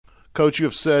Coach, you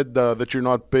have said that you're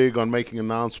not big on making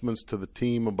announcements to the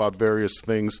team about various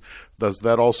things. Does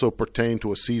that also pertain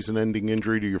to a season-ending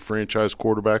injury to your franchise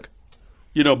quarterback?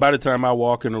 You know, by the time I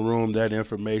walk in the room, that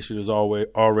information has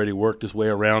already worked its way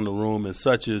around the room, and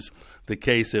such is the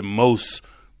case in most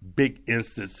big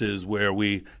instances where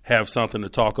we have something to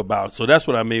talk about. So that's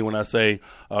what I mean when I say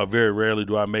very rarely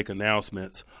do I make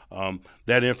announcements.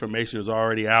 That information is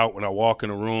already out when I walk in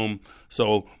a room.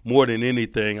 So more than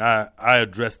anything, I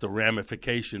address the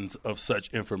ramifications of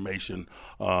such information.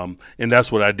 And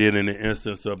that's what I did in the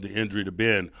instance of the injury to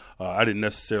Ben. I didn't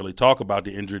necessarily talk about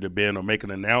the injury to Ben or make an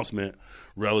announcement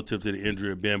relative to the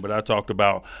injury of Ben, but I talked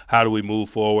about how do we move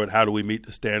forward, how do we meet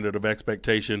the standard of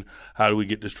expectation, how do we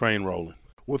get this train rolling.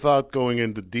 Without going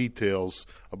into details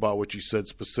about what you said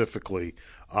specifically,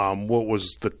 what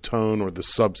was the tone or the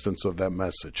substance of that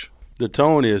message? The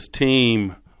tone is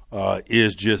team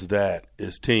is just that,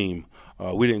 is team.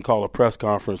 We didn't call a press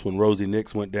conference when Rosie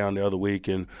Nix went down the other week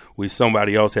and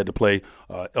somebody else had to play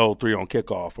L3 on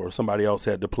kickoff or somebody else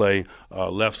had to play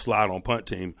left slot on punt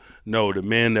team. No, the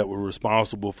men that were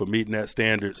responsible for meeting that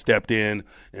standard stepped in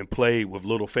and played with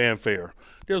little fanfare.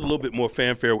 There's a little bit more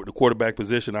fanfare with the quarterback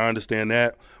position. I understand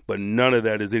that, but none of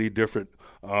that is any different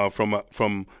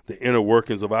from the inner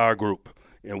workings of our group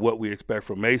and what we expect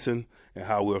from Mason and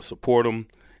how we'll support him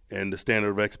and the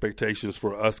standard of expectations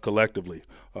for us collectively.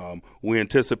 We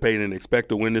anticipate and expect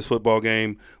to win this football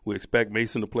game. We expect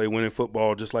Mason to play winning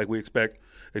football just like we expect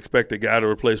a guy to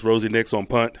replace Rosie Nix on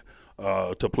punt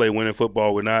to play winning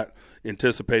football. We're not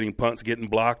anticipating punts getting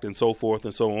blocked and so forth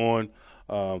and so on.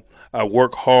 I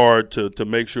work hard to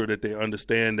make sure that they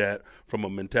understand that from a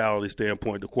mentality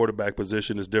standpoint, the quarterback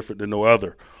position is different than no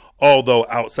other. Although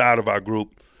outside of our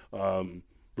group,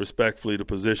 respectfully, the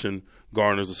position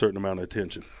garners a certain amount of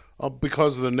attention.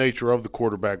 Because of the nature of the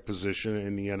quarterback position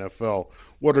in the NFL,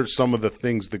 what are some of the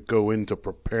things that go into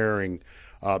preparing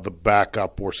the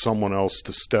backup or someone else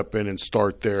to step in and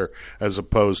start there as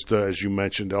opposed to, as you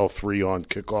mentioned, L3 on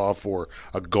kickoff or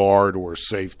a guard or a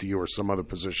safety or some other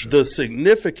position? The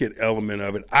significant element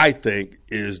of it, I think,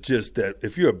 is just that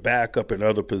if you're a backup in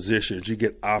other positions, you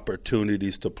get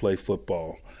opportunities to play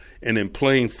football. And in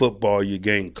playing football, you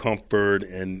gain comfort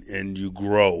and you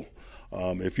grow.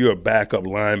 If you're a backup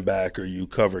linebacker, you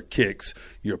cover kicks,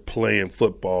 you're playing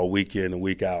football week in and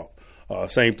week out.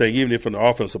 Same thing, even if an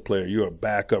offensive player, you're a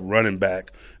backup running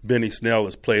back. Benny Snell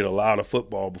has played a lot of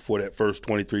football before that first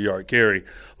 23-yard carry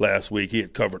last week. He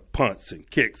had covered punts and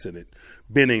kicks and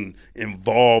been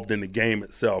involved in the game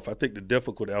itself. I think the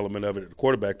difficult element of it at the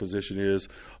quarterback position is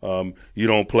you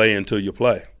don't play until you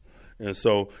play. And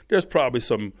so there's probably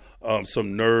some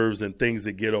nerves and things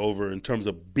that get over in terms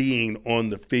of being on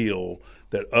the field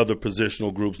that other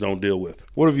positional groups don't deal with.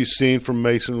 What have you seen from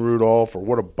Mason Rudolph, or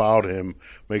what about him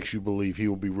makes you believe he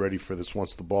will be ready for this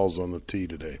once the ball's on the tee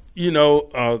today? You know,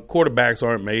 quarterbacks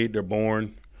aren't made, they're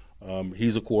born.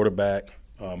 He's a quarterback.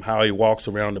 How he walks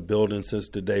around the building since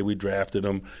the day we drafted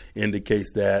him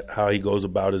indicates that. How he goes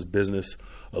about his business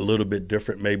a little bit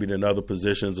different maybe than other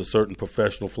positions, a certain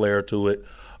professional flair to it,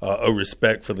 a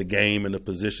respect for the game and the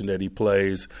position that he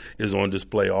plays is on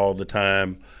display all the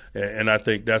time. And I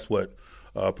think that's what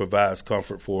provides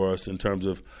comfort for us in terms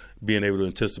of being able to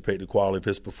anticipate the quality of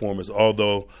his performance,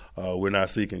 although we're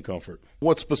not seeking comfort.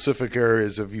 What specific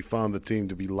areas have you found the team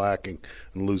to be lacking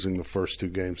in losing the first two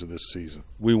games of this season?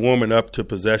 We're warming up to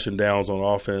possession downs on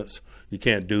offense. You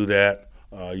can't do that.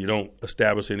 You don't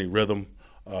establish any rhythm.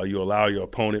 You allow your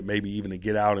opponent maybe even to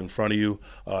get out in front of you,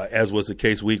 as was the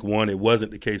case week one. It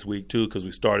wasn't the case week two because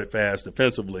we started fast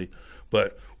defensively.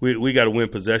 But we got to win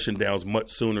possession downs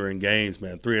much sooner in games,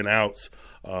 man. 3 and outs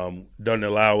doesn't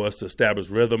allow us to establish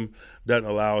rhythm, doesn't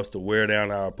allow us to wear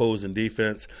down our opposing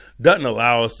defense, doesn't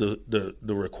allow us the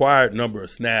required number of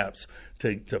snaps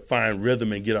to find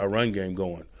rhythm and get our run game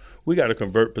going. We got to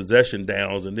convert possession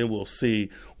downs, and then we'll see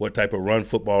what type of run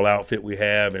football outfit we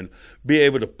have and be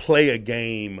able to play a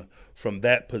game from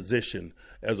that position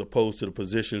as opposed to the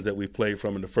positions that we played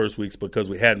from in the first weeks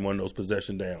because we hadn't won those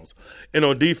possession downs. And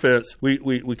on defense,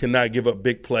 we cannot give up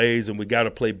big plays, and we got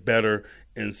to play better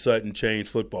in sudden change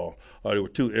football. There were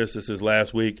 2 instances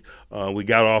last week. We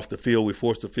got off the field. We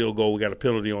forced a field goal. We got a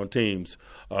penalty on teams.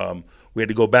 We had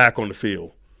to go back on the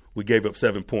field. We gave up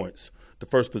 7 points. The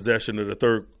first possession of the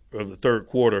third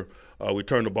quarter, we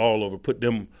turned the ball over, put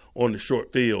them on the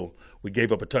short field. We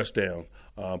gave up a touchdown.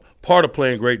 Part of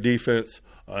playing great defense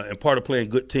and part of playing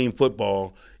good team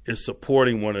football is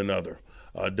supporting one another.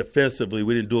 Defensively,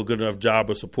 we didn't do a good enough job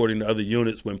of supporting the other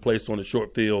units when placed on the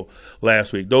short field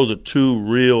last week. Those are two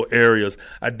real areas.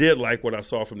 I did like what I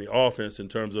saw from the offense in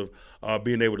terms of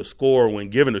being able to score when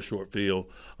given a short field,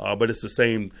 but it's the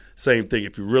same thing.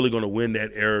 If you're really going to win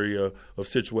that area of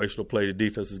situational play, the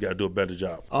defense has got to do a better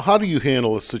job. How do you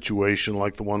handle a situation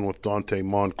like the one with Dante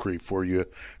Moncrief, where you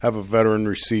have a veteran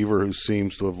receiver who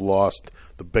seems to have lost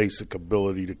the basic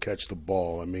ability to catch the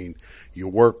ball? I mean, you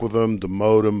work with him,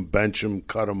 demote him, bench him,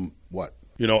 cut him, what?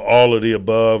 All of the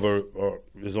above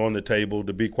is on the table,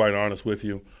 to be quite honest with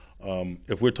you.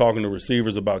 If we're talking to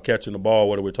receivers about catching the ball,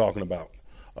 what are we talking about?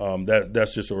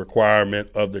 That's just a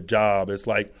requirement of the job. It's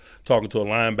like talking to a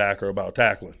linebacker about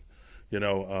tackling.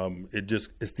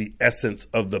 It's the essence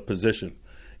of the position.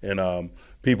 And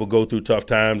people go through tough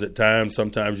times at times.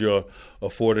 Sometimes you're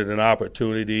afforded an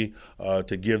opportunity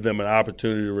to give them an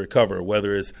opportunity to recover,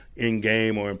 whether it's in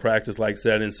game or in practice-like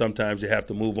settings. Sometimes you have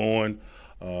to move on.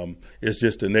 It's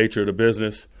just the nature of the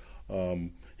business.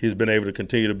 He's been able to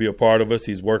continue to be a part of us.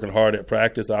 He's working hard at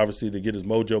practice, obviously, to get his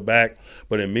mojo back.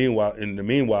 But in the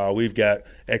meanwhile, we've got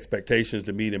expectations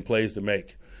to meet and plays to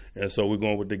make. And so we're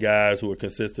going with the guys who are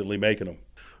consistently making them.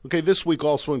 Okay, this week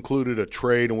also included a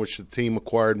trade in which the team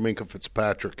acquired Minkah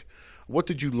Fitzpatrick. What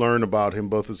did you learn about him,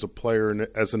 both as a player and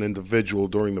as an individual,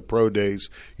 during the pro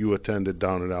days you attended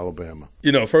down at Alabama?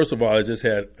 First of all, I just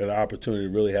had an opportunity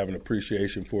to really have an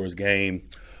appreciation for his game.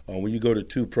 When you go to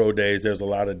 2 pro days, there's a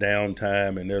lot of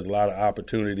downtime and there's a lot of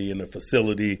opportunity in a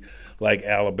facility like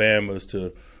Alabama's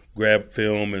to grab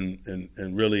film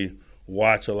and really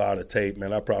watch a lot of tape.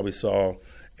 Man, I probably saw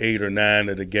 8 or 9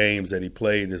 of the games that he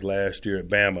played his last year at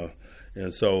Bama.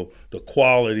 And so the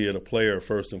quality of the player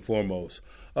first and foremost.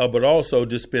 But also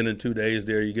just spending 2 days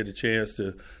there, you get a chance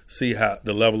to see how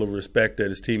the level of respect that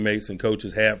his teammates and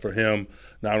coaches had for him,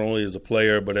 not only as a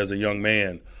player but as a young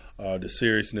man. The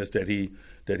seriousness that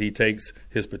he takes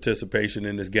his participation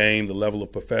in this game, the level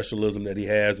of professionalism that he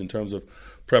has in terms of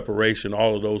preparation,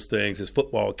 all of those things, his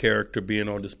football character being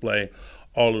on display,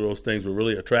 all of those things were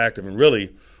really attractive. And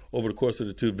really, over the course of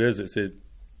the 2 visits, it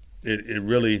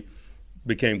really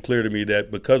became clear to me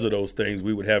that because of those things,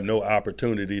 we would have no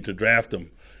opportunity to draft him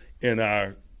in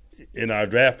our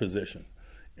draft position.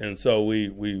 And so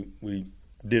we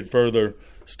did further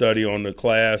study on the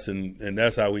class, and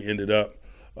that's how we ended up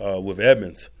with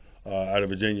Edmonds out of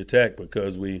Virginia Tech,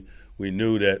 because we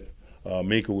knew that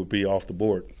Minkah would be off the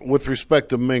board. With respect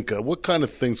to Minkah, what kind of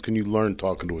things can you learn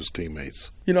talking to his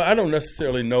teammates? I don't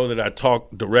necessarily know that I talk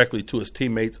directly to his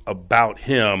teammates about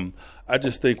him. I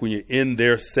just think when you're in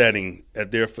their setting,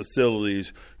 at their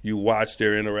facilities, you watch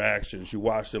their interactions, you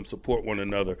watch them support one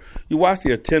another, you watch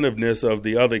the attentiveness of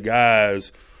the other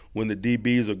guys when the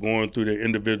DBs are going through their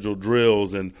individual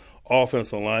drills and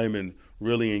offensive linemen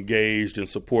really engaged in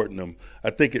supporting them. I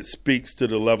think it speaks to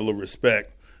the level of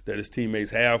respect that his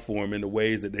teammates have for him in the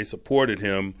ways that they supported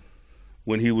him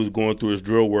when he was going through his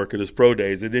drill work at his pro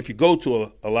days. And if you go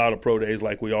to a lot of pro days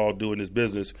like we all do in this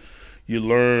business, you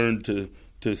learn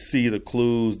to see the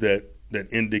clues that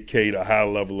indicate a high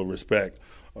level of respect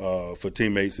for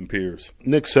teammates and peers.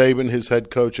 Nick Saban, his head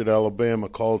coach at Alabama,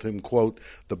 called him, quote,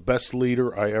 the best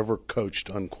leader I ever coached,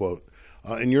 unquote.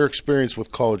 In your experience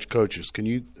with college coaches, can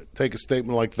you take a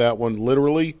statement like that one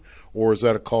literally, or is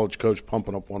that a college coach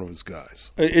pumping up one of his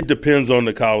guys? It depends on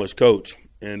the college coach.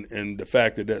 And the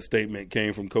fact that statement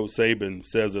came from Coach Saban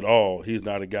says it all. He's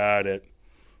not a guy that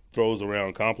throws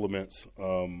around compliments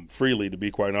freely, to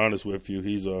be quite honest with you.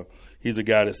 He's a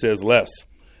guy that says less.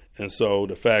 And so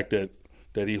the fact that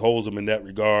he holds him in that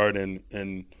regard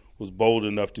and was bold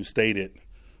enough to state it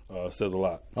says a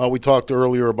lot. We talked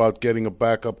earlier about getting a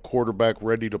backup quarterback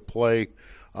ready to play.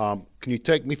 Can you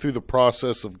take me through the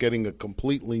process of getting a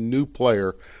completely new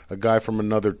player, a guy from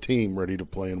another team, ready to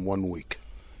play in 1 week?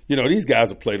 These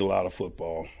guys have played a lot of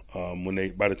football.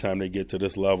 By the time they get to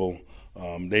this level,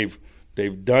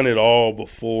 they've done it all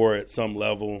before at some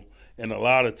level, and a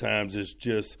lot of times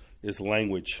it's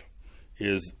language.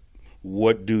 Is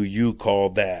what do you call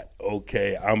that?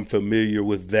 Okay, I'm familiar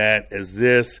with that as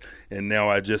this, and now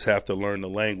I just have to learn the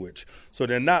language. So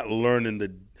they're not learning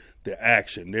the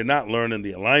action. They're not learning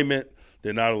the alignment.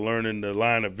 They're not learning the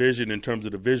line of vision in terms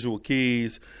of the visual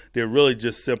keys. They're really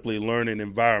just simply learning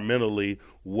environmentally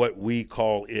what we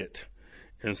call it.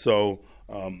 And so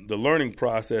The learning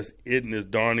process isn't as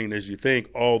daunting as you think,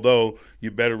 although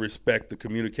you better respect the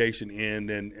communication end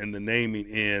and the naming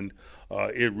end.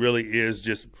 It really is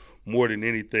just more than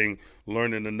anything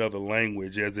learning another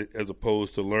language as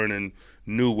opposed to learning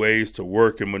new ways to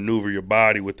work and maneuver your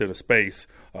body within a space.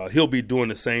 He'll be doing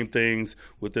the same things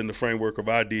within the framework of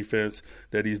our defense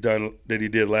that he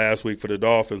did last week for the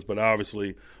Dolphins, but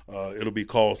obviously it'll be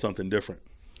called something different.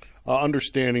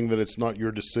 Understanding that it's not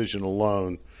your decision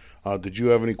alone, did you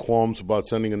have any qualms about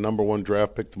sending a number 1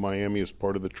 draft pick to Miami as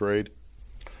part of the trade?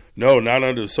 No, not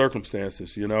under the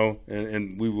circumstances,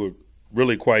 and we were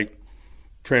really quite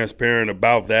transparent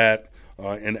about that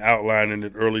and outlining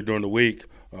it early during the week.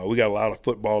 We got a lot of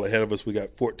football ahead of us. We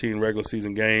got 14 regular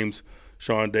season games.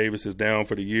 Sean Davis is down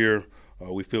for the year.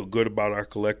 We feel good about our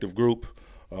collective group.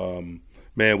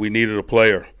 Man, we needed a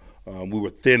player. We were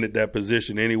thin at that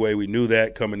position anyway. We knew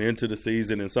that coming into the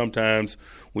season, and sometimes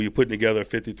when you're putting together a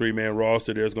 53-man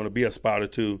roster, there's going to be a spot or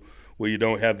two where you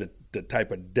don't have the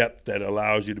type of depth that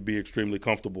allows you to be extremely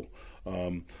comfortable.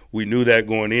 We knew that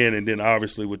going in, and then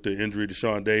obviously with the injury to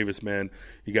Sean Davis, man,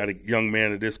 you got a young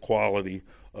man of this quality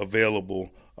available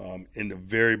in the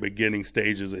very beginning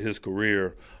stages of his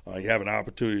career. You have an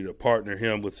opportunity to partner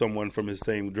him with someone from his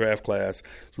same draft class.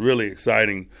 It's really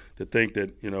exciting to think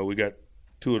that, we got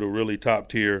 2 of the really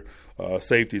top-tier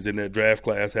safeties in that draft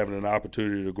class having an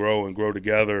opportunity to grow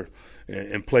together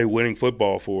and play winning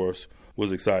football for us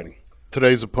was exciting.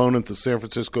 Today's opponent, the San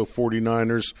Francisco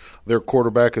 49ers, their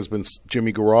quarterback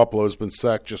Jimmy Garoppolo has been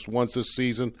sacked just once this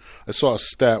season. I saw a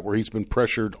stat where he's been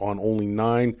pressured on only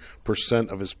 9%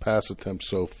 of his pass attempts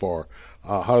so far.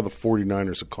 How do the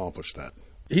 49ers accomplish that?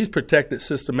 He's protected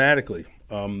systematically,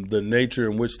 the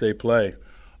nature in which they play.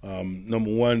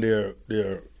 Number one,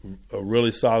 they're a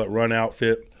really solid run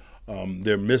outfit.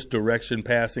 Their misdirection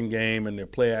passing game and their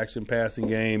play action passing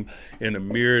game and a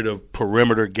myriad of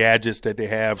perimeter gadgets that they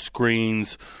have,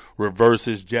 screens,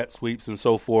 reverses, jet sweeps, and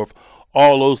so forth.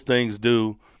 All those things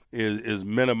do is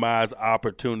minimize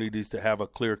opportunities to have a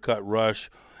clear-cut rush,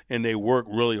 and they work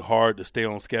really hard to stay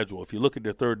on schedule. If you look at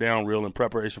their third down reel in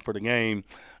preparation for the game,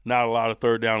 not a lot of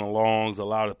third down and longs, a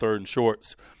lot of third and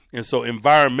shorts. And so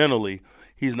environmentally,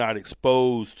 he's not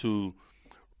exposed to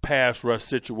pass rush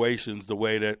situations the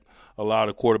way that a lot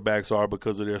of quarterbacks are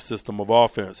because of their system of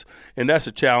offense. And that's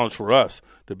a challenge for us,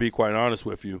 to be quite honest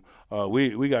with you.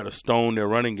 We got to stone their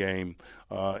running game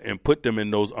and put them in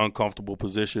those uncomfortable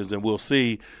positions, and we'll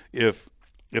see if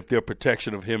their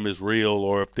protection of him is real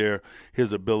or if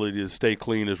his ability to stay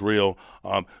clean is real.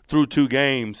 Through 2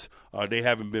 games, they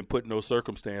haven't been put in those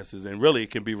circumstances, and really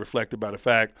it can be reflected by the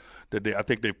fact that I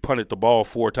think they've punted the ball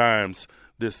 4 times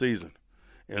this season.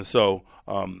 And so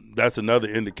that's another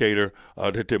indicator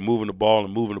that they're moving the ball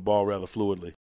rather fluidly.